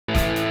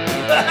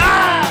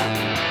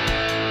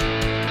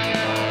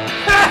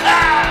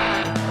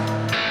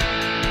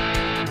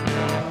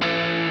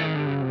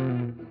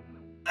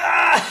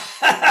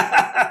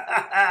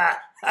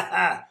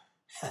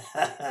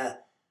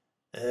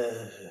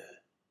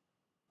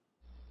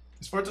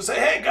It's for to say,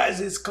 hey guys,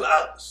 it's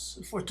Claus.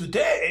 For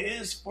today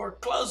is for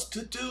Claus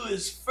to do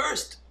his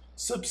first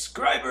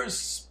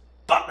subscribers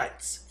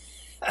spotlights.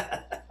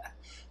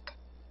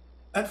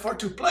 And for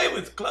to play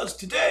with Claus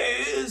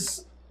today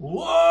is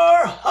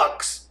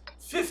Warhawks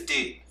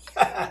 50.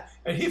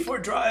 And he for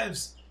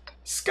drives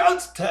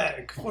Scouts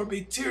Tag for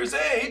be Tiers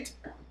 8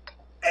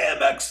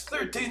 AMX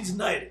 13's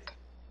 90.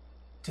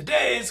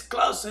 Today's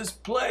Klaus's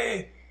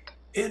play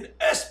in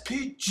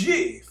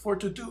SPG for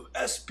to do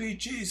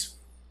SPG's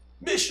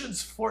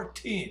Missions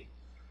 14.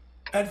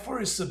 And for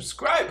his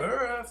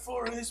subscriber,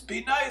 for his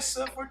be nice,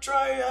 for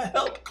try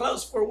help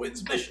Claus for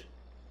wins mission.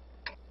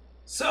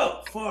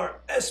 So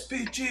for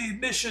SPG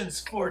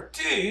Missions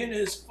 14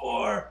 is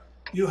for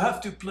you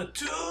have to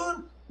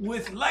platoon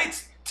with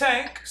light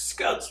tank,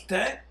 Scouts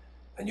tank,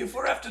 and you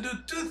for have to do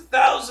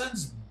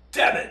 2,000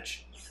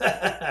 damage.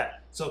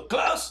 So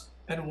Claus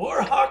and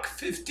Warhawk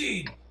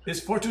 15 is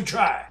for to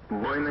try.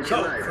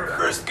 So for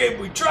first game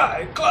we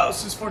try,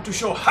 Claus is for to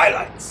show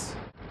highlights.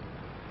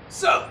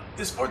 So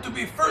this for to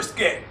be first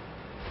game.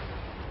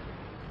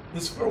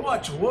 This for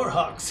watch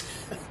Warhawks.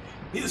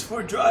 Is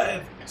for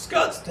drive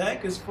Scouts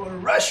tank is for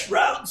rush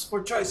rounds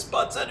for try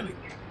spots enemy.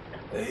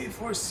 He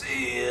for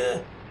see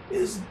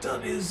is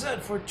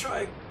WZ for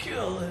try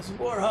kill his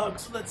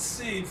Warhawks. Let's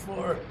see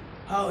for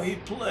how he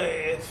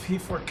play if he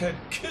for can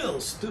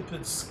kill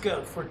stupid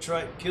scout for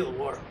try kill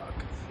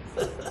Warhawk.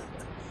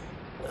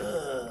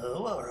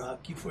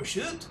 Warhawk, you for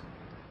shoot?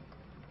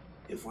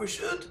 You for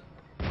shoot?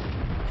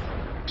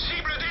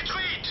 Cible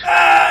détruite!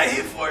 Ah,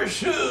 he for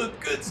shoot.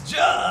 Good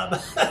job.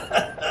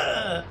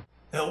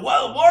 And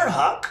while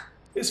Warhawk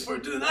is for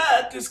do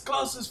that, this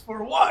Claus is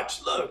for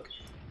watch. Look,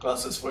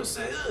 Claus is for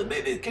say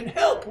maybe it can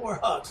help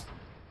Warhawks,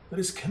 but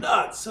it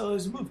cannot. So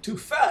it's moved too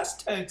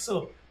fast, tank.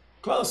 So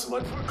Claus,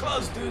 what for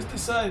Claus do is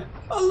decide.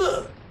 Oh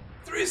look,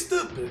 3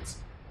 stupids.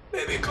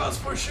 Maybe Claus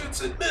for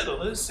shoots in middle.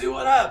 Let's see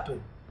what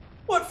happened.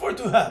 What for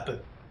to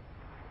happen?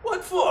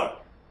 What for?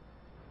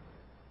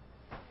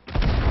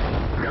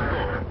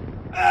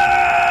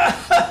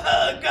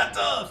 Ah, got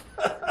off.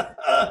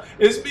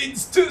 It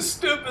means 2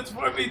 stupids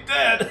for me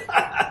dead.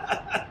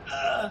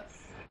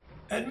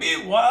 And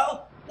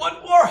meanwhile,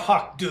 what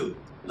Warhawk do?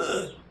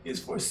 Look, he's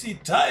for see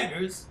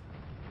tigers.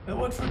 And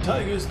what for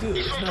tigers do?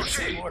 It's not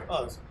see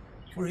Warhawks.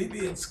 For he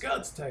be in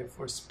Scouts tank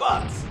for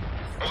spots.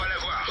 On va la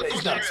voir.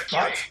 He's not Continue à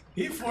spots. tirer.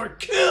 He for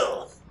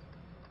kill.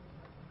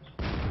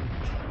 Il est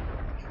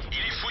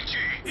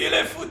foutu. Il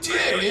est foutu.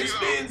 It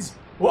means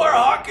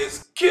Warhawk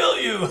is kill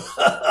you.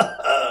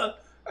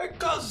 And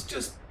Claus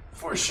just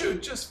for shoot,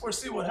 just for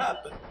see what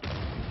happened.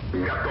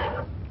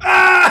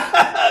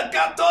 Ah,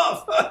 got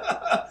off.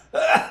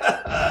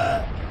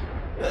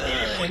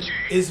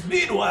 Is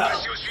meanwhile,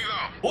 Passez au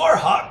suivant.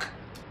 Warhawk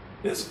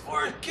is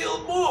for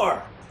kill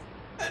more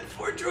and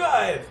for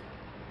drive.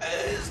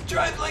 Is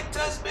drive like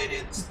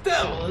Tasmanian's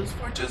devil. Is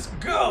for just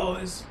go.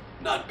 Is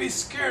not be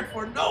scared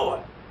for no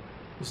one.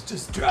 Is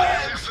just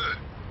drive.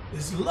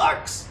 Is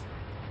Lux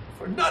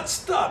for not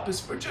stop. Is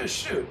for just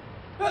shoot.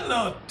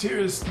 Hello,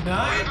 Tiers 9.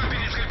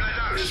 Pénétrer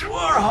le His blindage.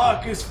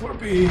 Warhawk is for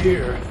be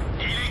here.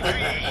 Il est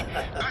cuit.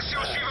 Passez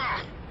au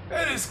suivant.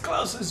 And his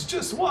Claus is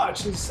just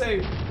watch and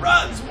say,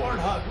 runs,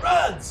 Warthog,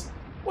 runs!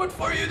 What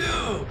for you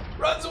do?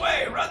 Runs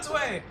away, runs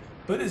away!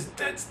 But his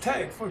dead's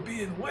tank for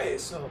being way,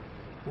 so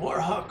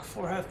Warhawk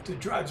for have to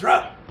drive.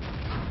 Run!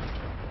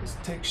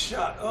 Just take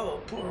shot. Oh,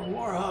 poor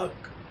Warhawk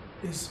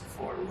is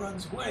for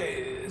runs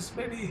away. Is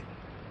maybe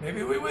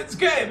we wins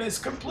game. Is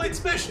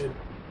completes mission.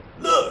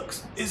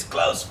 Looks, is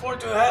Claus for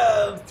to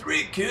have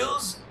 3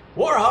 kills,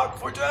 Warhawk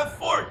for to have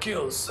 4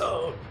 kills,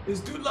 so is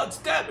do lots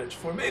damage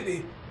for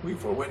maybe we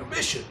for win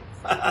mission.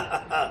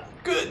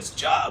 Good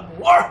job,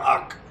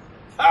 Warhawk.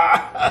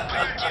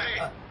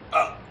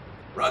 Oh,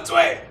 runs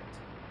away,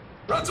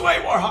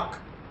 Warhawk.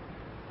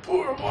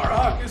 Poor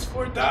Warhawk is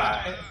for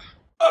die.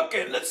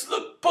 Okay, let's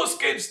look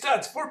post-game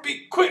stats for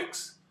be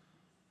quicks.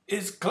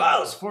 Is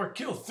Claus for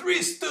kill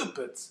 3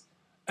 stupids,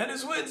 and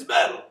his wins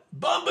medal,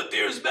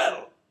 Bombardier's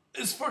medal,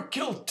 is for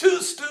kill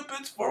 2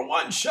 stupids for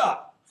 1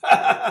 shot.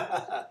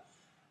 But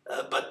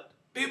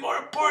be more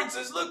important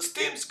is look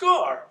team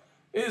score.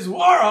 Is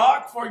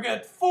Warhawk for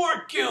get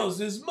 4 kills,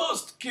 his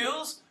most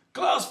kills,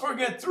 Claus for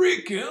get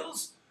 3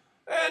 kills,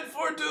 and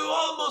for do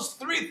almost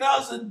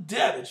 3,000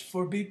 damage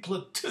for be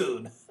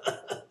platoon.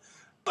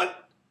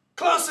 But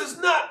Claus is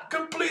not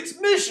completes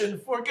mission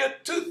for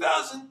get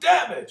 2,000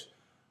 damage,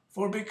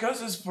 for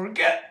because his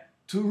forget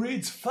to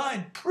reads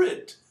fine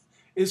print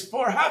is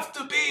for have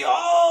to be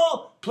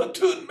all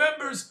platoon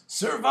members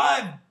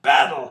survive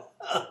battle.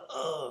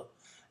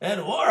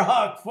 And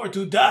Warhawk for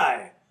to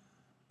die.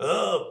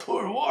 Oh,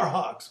 poor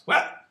Warhawks.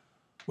 Well,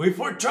 we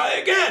for try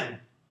again.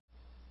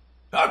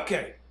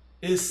 Okay,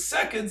 is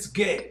seconds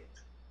game.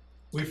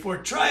 We for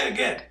try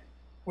again.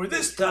 For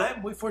this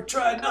time, we for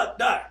try not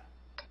die.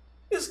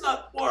 It's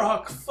not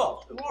Warhawk's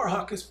fault.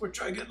 Warhawk is for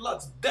try get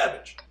lots of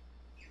damage.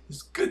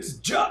 It's good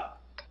job.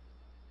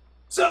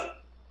 So,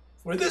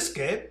 for this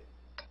game,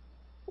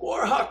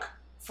 Warhawk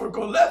for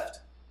go left,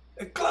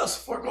 and Claus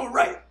for go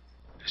right.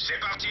 C'est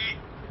parti.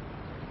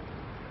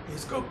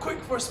 He's go quick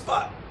for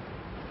spot.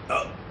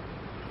 Oh,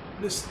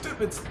 this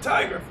stupid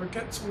tiger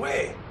forgets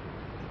way.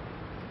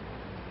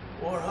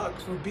 Warhawk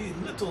for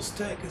being Little's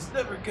tank is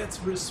never gets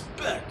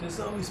respect. Is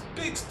always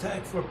Big's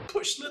tank for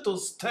push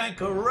Little's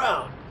tank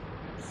around.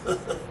 The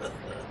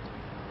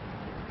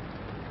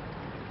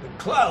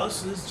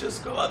Claus is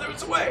just go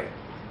other's way.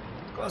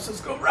 Claus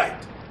is go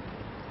right.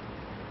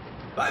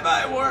 Bye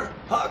bye,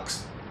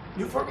 Warhawks.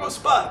 You forgo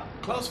spot.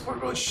 Claus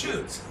forgo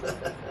shoots.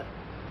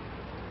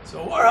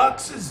 So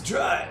Warhawks is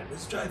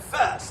drive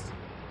fast.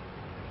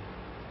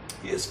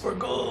 He is for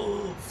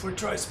go for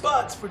try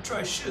spots, for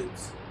try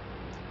shoots.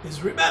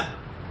 Is remember,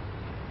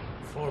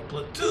 for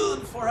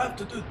platoon, for have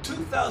to do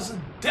 2,000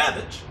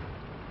 damage,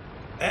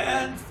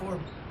 and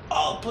for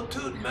all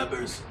platoon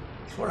members,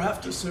 for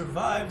have to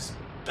survive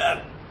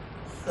battle.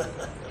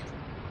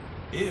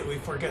 Yeah, we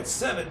forget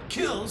 7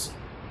 kills,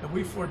 and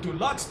we for do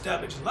lots of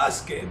damage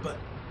last game, but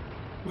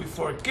we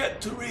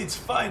forget to read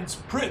Fine's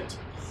print,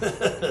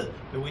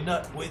 and we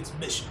not wins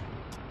mission.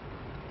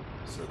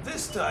 So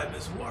this time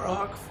is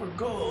Warhawk for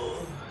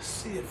go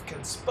see if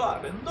can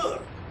spot and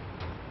look.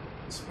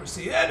 It's for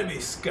see enemy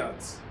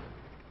scouts.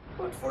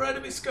 What for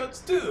enemy scouts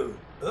do?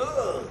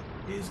 Oh,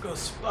 he's go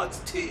spots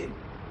team.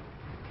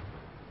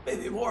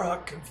 Maybe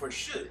Warhawk can for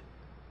shoot.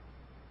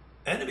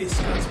 Enemy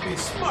scouts be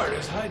smart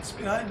as hides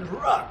behind the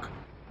rock.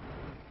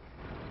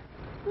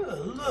 Oh,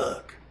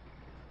 look.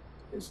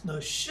 There's no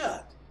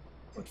shot.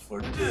 What for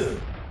to do?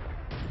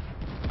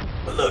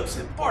 But look's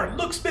important.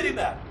 Look's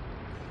mini-map.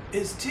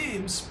 His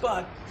team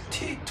spot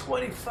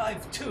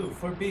T-25-2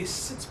 for B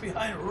sits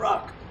behind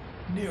rock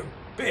near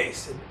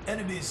base and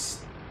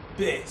enemy's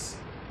base.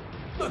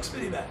 Looks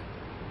mini-map.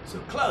 So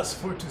Claus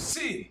for to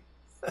see.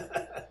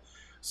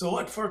 So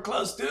what for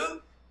Claus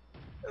do?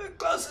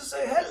 Claus is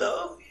say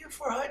hello. You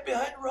for hide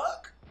behind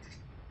rock?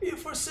 You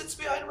for sits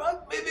behind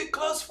rock? Maybe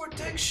Claus for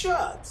take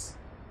shots.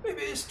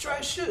 Maybe he's try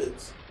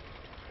shoots.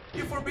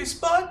 You for be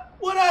spot?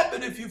 What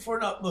happened if you for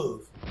not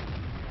move?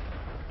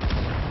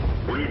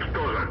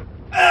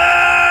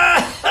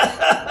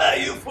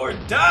 You for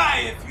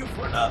die if you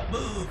for not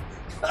move.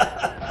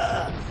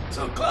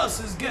 So Claus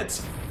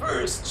gets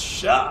first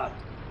shot.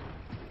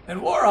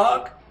 And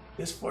Warhawk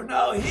is for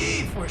now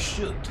he for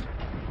shoot.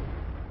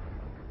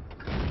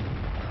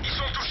 Ils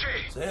sont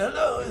touchés. Say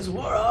hello is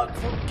Warhawk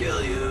for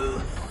kill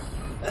you.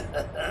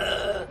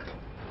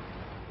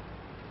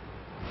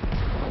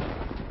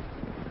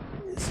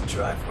 Let's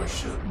try for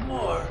shoot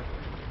more.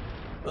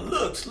 But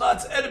looks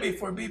lots enemy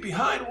for be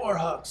behind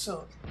Warhawk,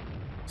 so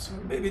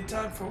maybe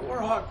time for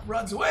Warhawk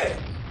runs away.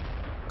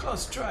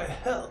 Claus try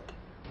help.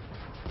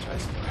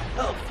 Tries for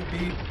help to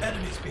be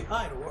enemies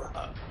behind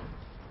Warhawk.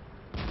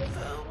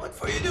 What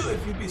for you do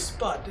if you be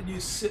spot and you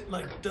sit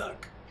like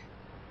duck?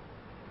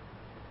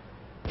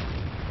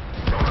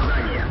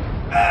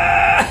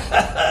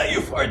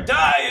 You for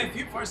die if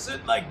you for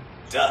sit like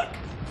duck.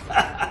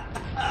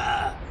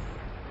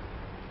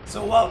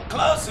 So while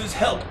Claus is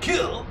help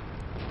kill,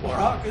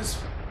 Warhawk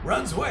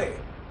runs away.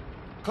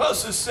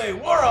 Claus say,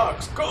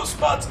 Warhawks, go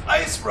spots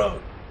ice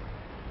road.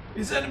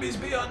 These enemies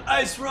be on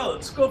ice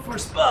roads. Go for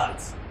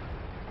spots.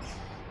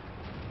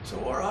 So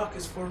Warhawk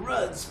is for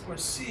runs, for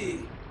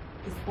sea,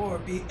 for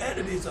be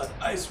enemies on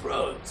ice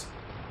roads.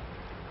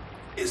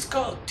 It's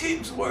called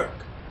team's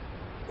work.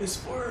 It's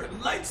for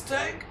lights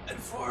tank and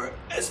for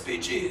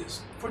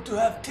SPGs, for to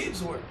have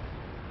teams work.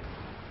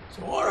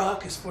 So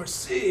Warhawk is for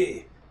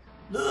sea.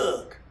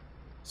 Look,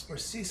 it's for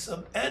see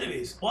some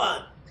enemies.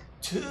 1,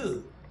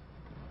 2.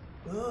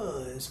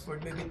 Oh, it's for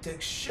maybe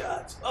take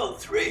shots. Oh,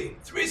 3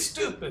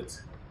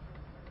 stupids.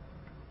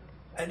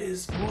 And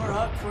is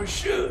Warhawk for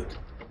shoot.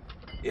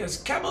 He has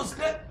camel's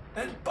net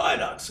and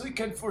binocs, so he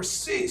can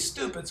foresee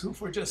stupids who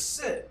for just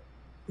sit.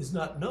 Is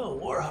not know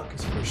Warhawk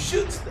is for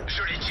shoots them.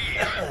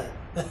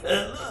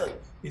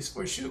 Look, he's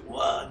for shoot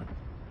 1.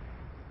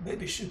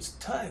 Maybe shoots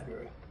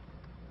tiger.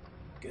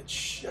 Gets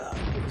shot.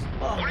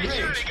 He's long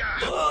range.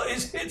 Oh,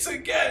 it hits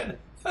again.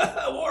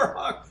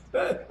 Warhawk.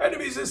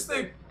 Enemies is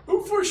think,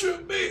 who for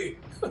shoot me?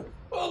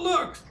 Oh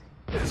look,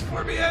 it's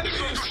for me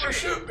enemies for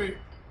shoot me.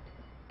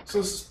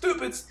 So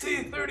stupid's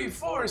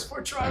T-34 is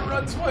for try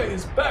runs away.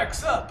 His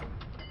back's up.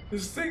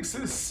 His thinks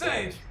is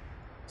safe.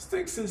 His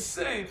thinks is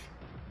safe.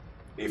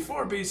 He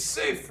for be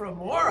safe from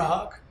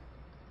Warhawk.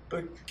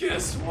 But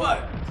guess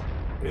what?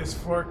 It's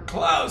for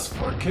Claus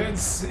for can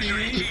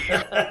see.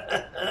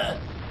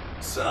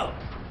 So,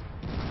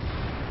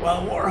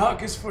 while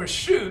Warhawk is for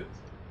shoot,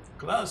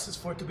 Claus is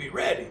for to be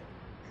ready.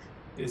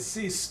 His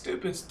see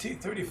stupid's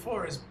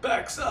T-34 is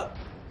backs up.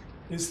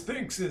 His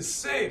thinks is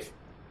safe,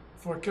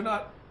 for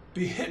cannot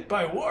be hit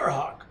by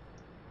Warhawk.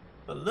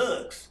 But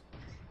looks,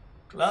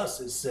 Claus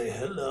is say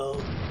hello.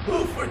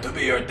 Who for to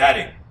be your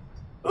daddy?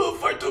 Who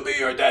for to be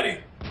your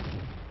daddy?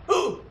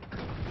 Who?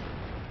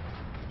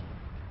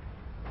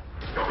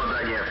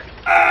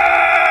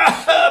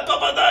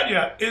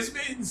 Papadania. It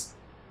means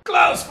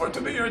Claus for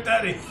to be your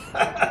daddy.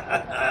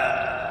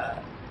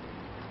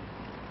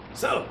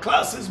 So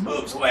Claus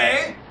moves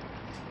away.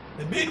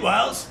 And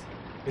meanwhile,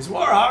 his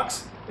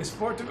Warhawks is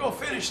for to go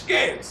finish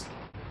games.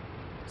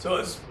 So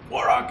his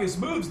Warhawk, his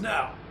moves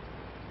now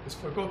is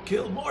for go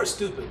kill more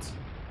stupids.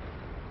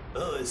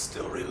 Oh, it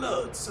still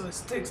reloads, so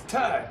it takes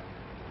time.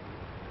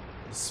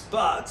 His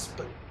spots,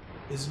 but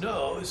his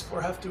no is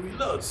for have to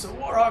reload. So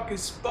Warhawk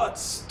is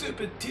spots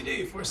stupid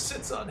TD for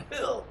sits on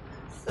hill.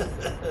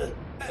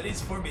 And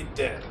he's for me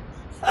dead.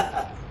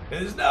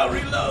 It is now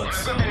reload,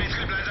 so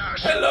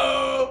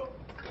hello!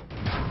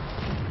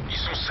 Ils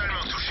sont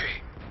salement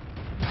touchés.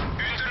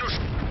 Une de nos...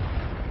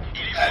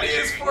 And he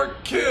is for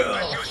kill!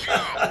 Vas-y au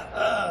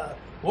suivant.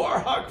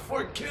 Warhawk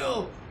for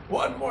kill!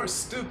 One more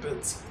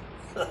stupids.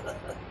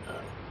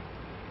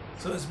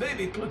 So his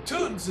baby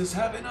platoons is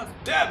have enough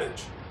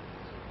damage.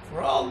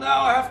 For all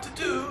now I have to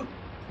do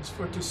is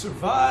for to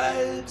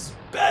survive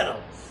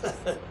battle.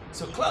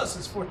 So Claus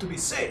is for to be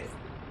safe,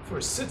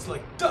 for sits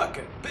like duck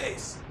at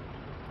base.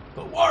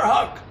 But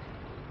Warhawk,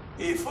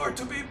 he for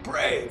to be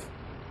brave.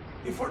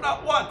 He for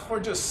not want for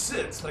just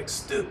sits like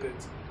stupid.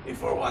 He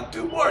for want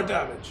do more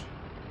damage.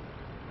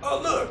 Oh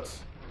look,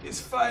 he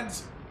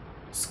finds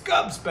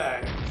Scub's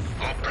bag.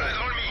 En plein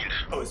dans le mille.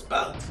 Oh, it's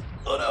bounced.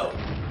 Oh no.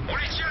 On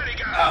les tient, les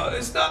gars. No,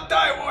 it's not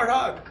die,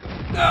 Warthog.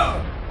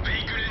 No.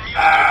 Véhicule ennemi.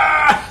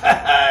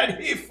 Ah,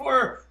 and he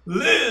for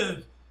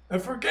live,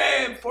 and for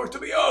game for to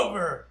be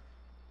over,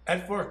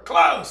 and for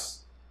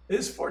Claus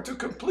is for to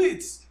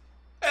complete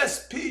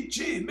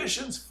SPG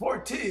missions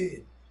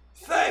 14.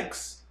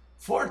 Thanks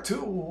for to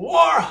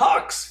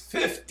Warhawks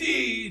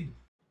 15.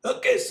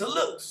 Okay, so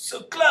look,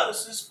 so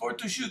Claus is for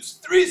to shoot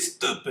 3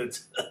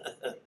 stupids.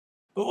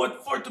 But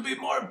what for to be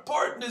more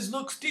important is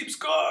Luke's team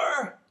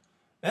score.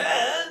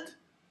 And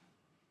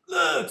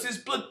look, his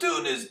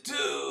platoon is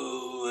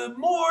to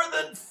more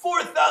than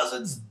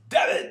 4,000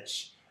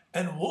 damage.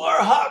 And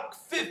Warhawk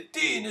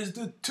 15 is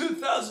to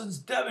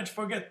 2,000 damage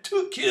for get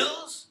 2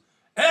 kills.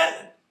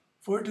 And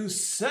for do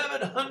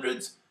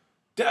 700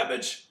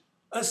 damage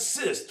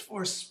assist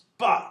for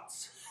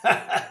spots.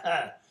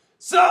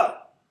 So,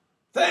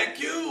 thank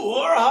you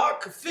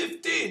Warhawk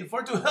 15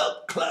 for to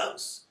help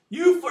Claus.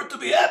 You for to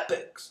be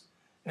epics.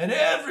 And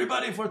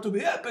everybody for to be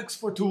epics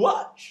for to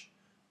watch.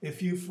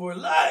 If you for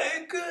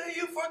like,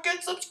 you for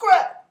get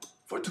subscribe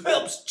for to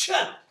helps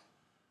channel.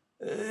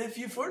 If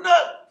you for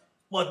not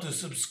want to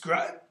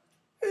subscribe,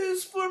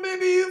 is for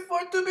maybe you for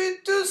to be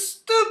too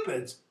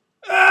stupid.